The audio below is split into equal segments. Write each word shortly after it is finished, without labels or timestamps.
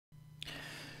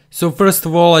So first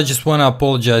of all, I just want to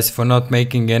apologize for not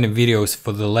making any videos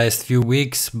for the last few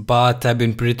weeks, but I've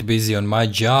been pretty busy on my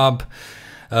job.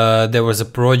 There was a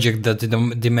project that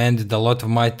demanded a lot of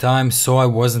my time, so I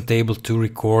wasn't able to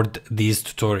record these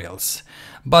tutorials.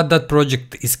 But that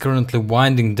project is currently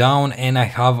winding down and I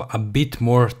have a bit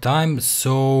more time,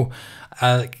 so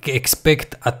I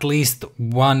expect at least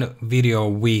one video a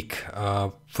week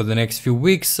for the next few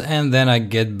weeks, and then I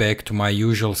get back to my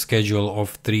usual schedule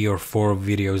of 3 or 4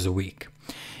 videos a week.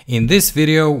 In this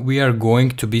video we are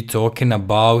going to be talking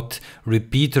about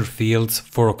repeater fields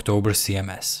for October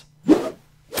CMS.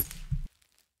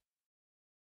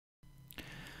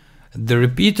 The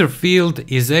repeater field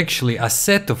is actually a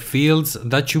set of fields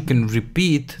that you can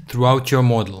repeat throughout your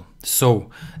model. So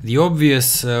the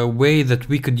obvious way that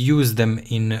we could use them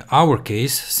in our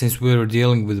case, since we're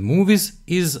dealing with movies,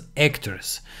 is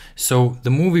actors. So the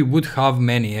movie would have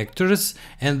many actors,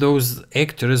 and those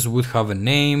actors would have a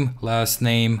name, last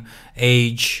name,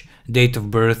 age, date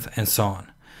of birth, and so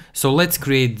on. So let's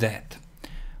create that.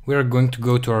 We are going to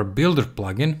go to our builder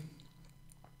plugin,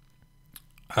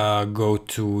 go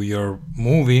to your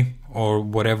movie or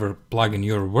whatever plugin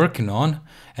you're working on,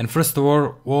 and first of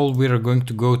all we are going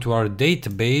to go to our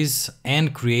database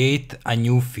and create a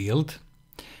new field,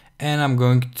 and I'm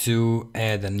going to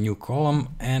add a new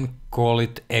column and call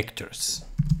it actors.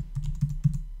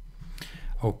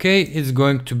 Okay, it's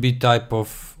going to be type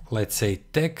of, let's say,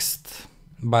 text,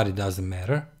 but it doesn't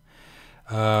matter,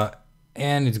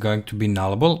 and it's going to be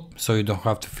nullable, so you don't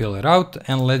have to fill it out,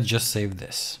 and let's just save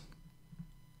this.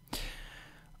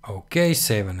 Okay,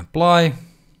 save and apply,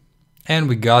 and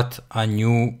we got a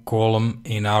new column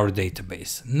in our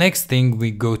database. Next thing,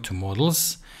 we go to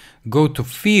models, go to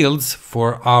fields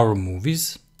for our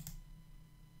movies,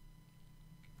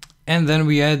 and then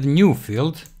we add new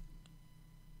field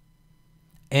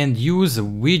and use a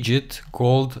widget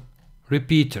called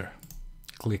repeater.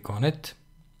 Click on it,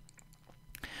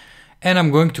 and I'm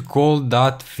going to call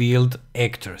that field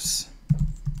actors.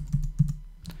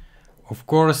 Of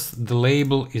course, the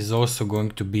label is also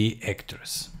going to be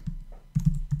actors.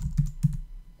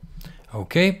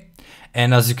 Okay,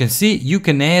 and as you can see, you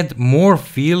can add more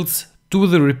fields to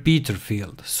the repeater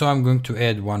field. So I'm going to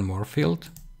add one more field.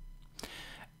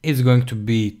 It's going to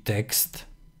be text,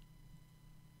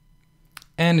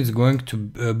 and it's going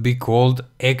to be called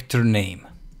actor name.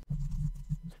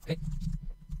 Okay.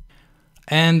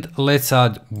 And let's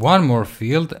add one more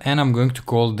field, and I'm going to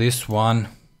call this one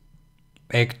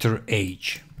actor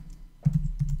age.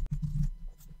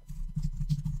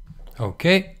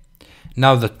 Okay,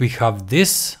 now that we have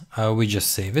this, we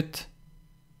just save it.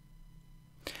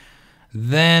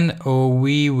 Then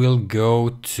we will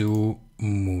go to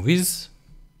movies,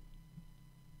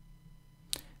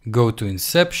 go to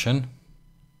inception,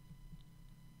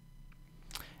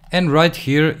 and right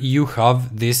here you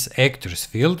have this actors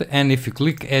field, and if you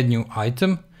click add new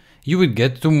item, you would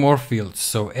get 2 more fields,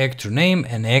 so actor name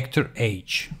and actor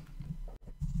age.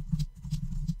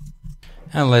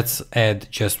 And let's add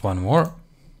just one more.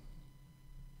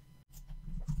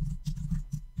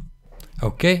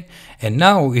 Okay, and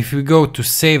now if we go to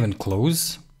save and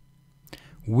close,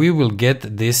 we will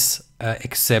get this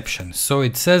exception. So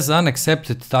it says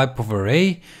unaccepted type of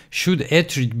array should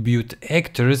attribute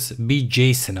actors be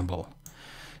JSONable.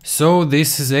 So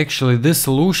this is actually the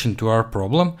solution to our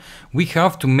problem. We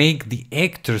have to make the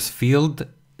actors field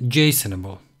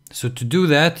JSONable. So to do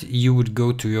that, you would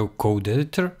go to your code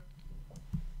editor.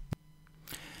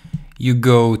 You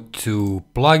go to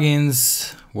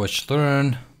plugins, watch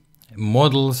learn,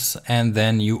 models, and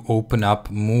then you open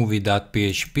up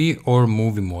movie.php or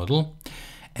movie model.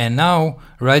 And now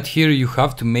right here you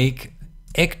have to make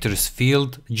actors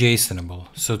field JSONable.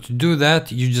 So to do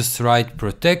that, you just write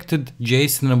protected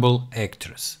JSONable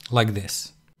actors like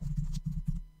this.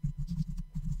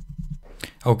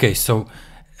 Okay, so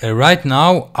right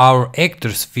now our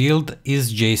actors field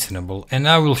is JSONable, and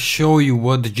I will show you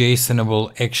what the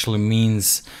JSONable actually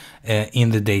means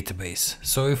in the database.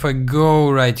 So if I go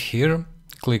right here,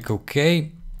 click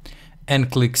OK,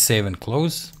 and click save and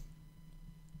close.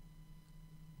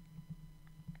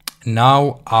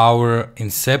 Now our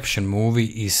Inception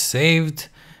movie is saved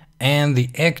and the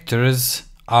actors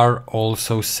are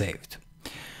also saved.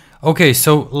 Okay,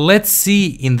 so let's see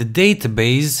in the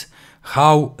database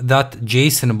how that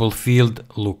JSONable field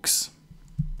looks.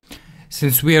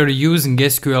 Since we are using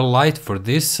SQLite for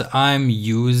this, I'm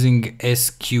using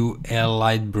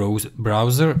SQLite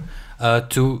browser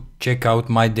to check out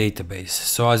my database.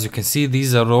 So as you can see,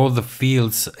 these are all the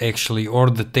fields actually, or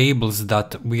the tables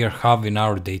that we have in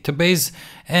our database,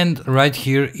 and right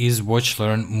here is watch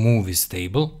learn movies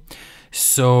table.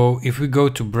 So if we go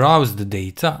to browse the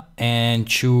data and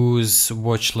choose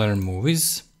watch learn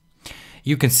movies,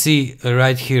 you can see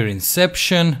right here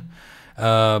Inception,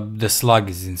 the slug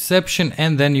is Inception,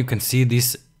 and then you can see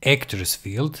this actors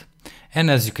field, and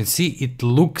as you can see it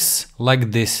looks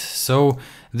like this. So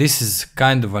this is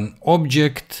kind of an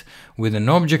object with an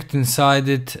object inside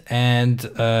it, and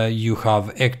you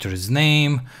have actor's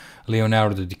name,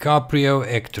 Leonardo DiCaprio,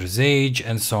 actor's age,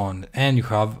 and so on. And you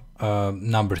have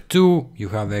number 2, you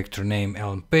have actor name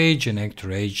Ellen Page and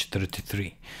actor age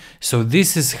 33. So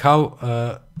this is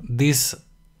how this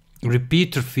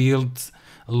repeater field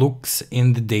looks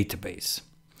in the database.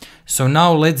 So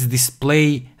now let's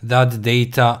display that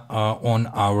data on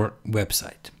our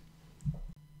website.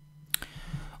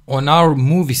 On our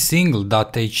movie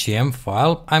single.html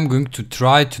file, I'm going to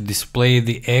try to display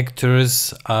the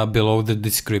actors below the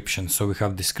description. So we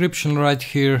have description right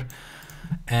here,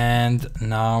 and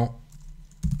now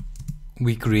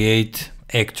we create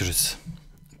actors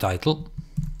title.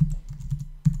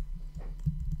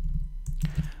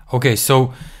 Okay,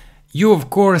 so you of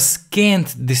course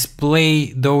can't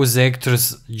display those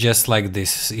actors just like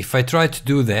this. If I try to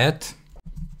do that,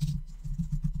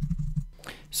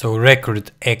 so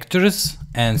record actors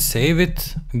and save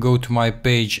it, go to my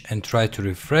page and try to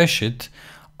refresh it,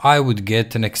 I would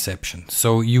get an exception.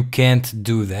 So you can't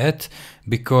do that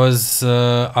because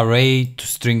array to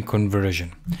string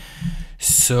conversion.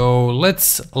 So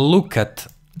let's look at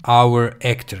our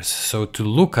actors. So to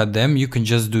look at them, you can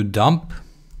just do dump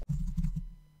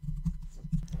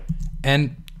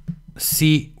and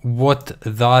see what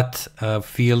that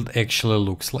field actually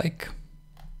looks like.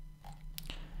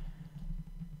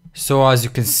 So as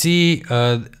you can see,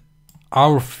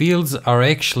 our fields are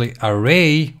actually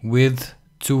array with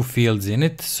 2 fields in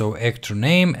it, so actor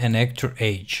name and actor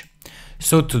age.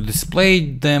 So to display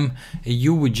them,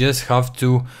 you would just have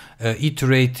to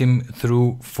iterate them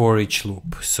through for each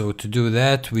loop. So to do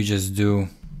that, we just do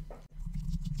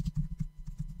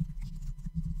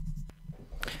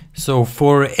so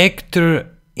for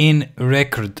actor in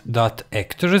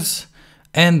record.actors,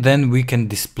 and then we can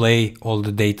display all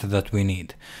the data that we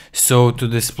need. So to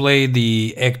display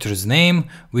the actor's name,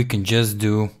 we can just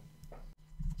do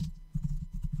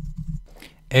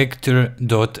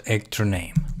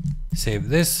actor.actorName. Save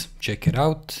this, check it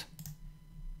out.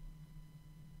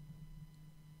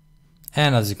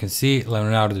 And as you can see,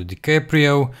 Leonardo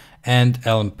DiCaprio and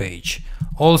Ellen Page.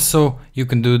 Also, you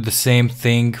can do the same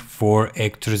thing for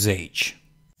actor's age.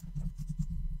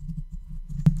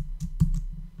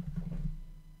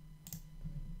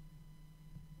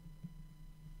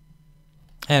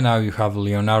 And now you have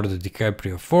Leonardo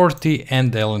DiCaprio 40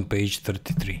 and Ellen Page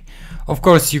 33. Of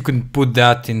course, you can put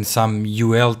that in some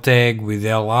UL tag with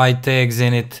LI tags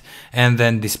in it and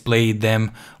then display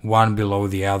them one below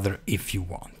the other if you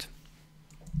want.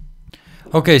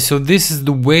 Okay, so this is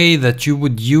the way that you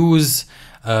would use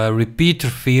repeater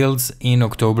fields in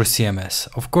October CMS.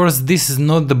 Of course, this is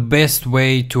not the best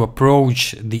way to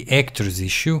approach the actors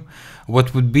issue.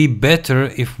 What would be better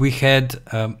if we had,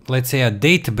 let's say, a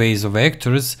database of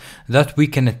actors that we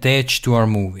can attach to our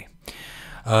movie.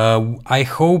 I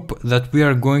hope that we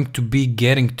are going to be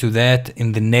getting to that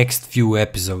in the next few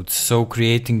episodes. So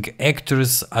creating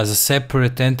actors as a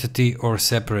separate entity or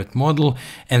separate model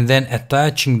and then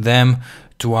attaching them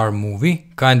to our movie,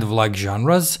 kind of like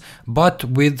genres, but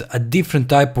with a different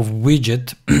type of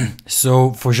widget.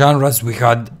 So for genres we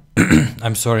had,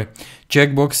 I'm sorry,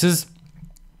 checkboxes.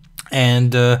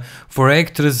 And for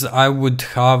actors, I would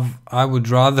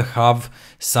rather have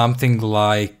something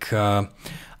like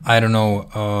I don't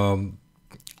know,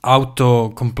 auto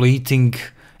completing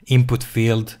input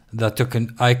field that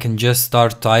I can just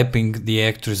start typing the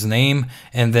actor's name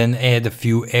and then add a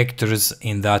few actors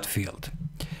in that field.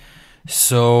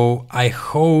 So I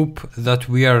hope that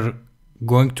we are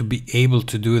going to be able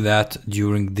to do that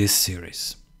during this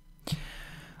series.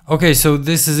 Okay, so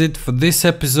this is it for this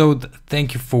episode.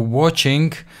 Thank you for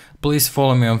watching. Please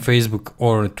follow me on Facebook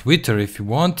or Twitter if you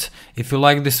want. If you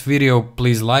like this video,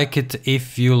 please like it.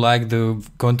 If you like the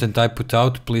content I put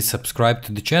out, please subscribe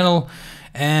to the channel.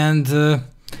 And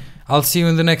I'll see you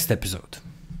in the next episode.